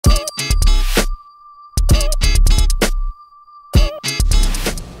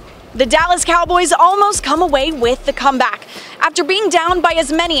The Dallas Cowboys almost come away with the comeback. After being down by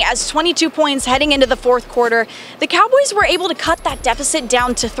as many as 22 points heading into the fourth quarter, the Cowboys were able to cut that deficit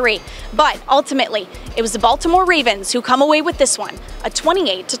down to 3. But ultimately, it was the Baltimore Ravens who come away with this one, a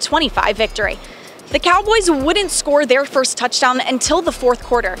 28-25 victory. The Cowboys wouldn't score their first touchdown until the fourth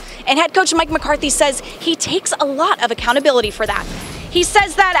quarter, and head coach Mike McCarthy says he takes a lot of accountability for that. He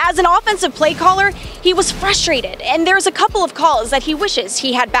says that as an offensive play caller, he was frustrated, and there's a couple of calls that he wishes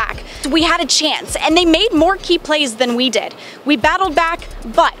he had back. We had a chance, and they made more key plays than we did. We battled back,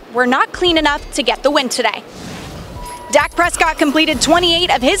 but we're not clean enough to get the win today. Dak Prescott completed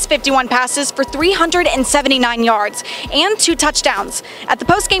 28 of his 51 passes for 379 yards and 2 touchdowns. At the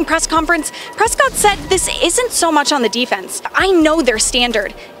post-game press conference, Prescott said this isn't so much on the defense. I know their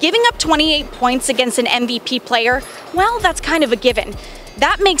standard. Giving up 28 points against an MVP player, well, that's kind of a given.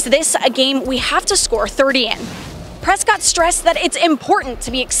 That makes this a game we have to score 30 in. Prescott stressed that it's important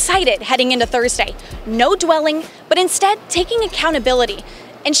to be excited heading into Thursday. No dwelling, but instead taking accountability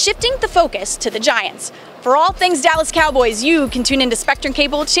and shifting the focus to the Giants. For all things Dallas Cowboys, you can tune into Spectrum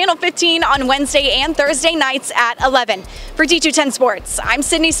Cable Channel 15 on Wednesday and Thursday nights at 11. For D210 Sports, I'm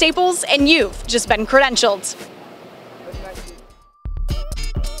Sydney Staples, and you've just been credentialed.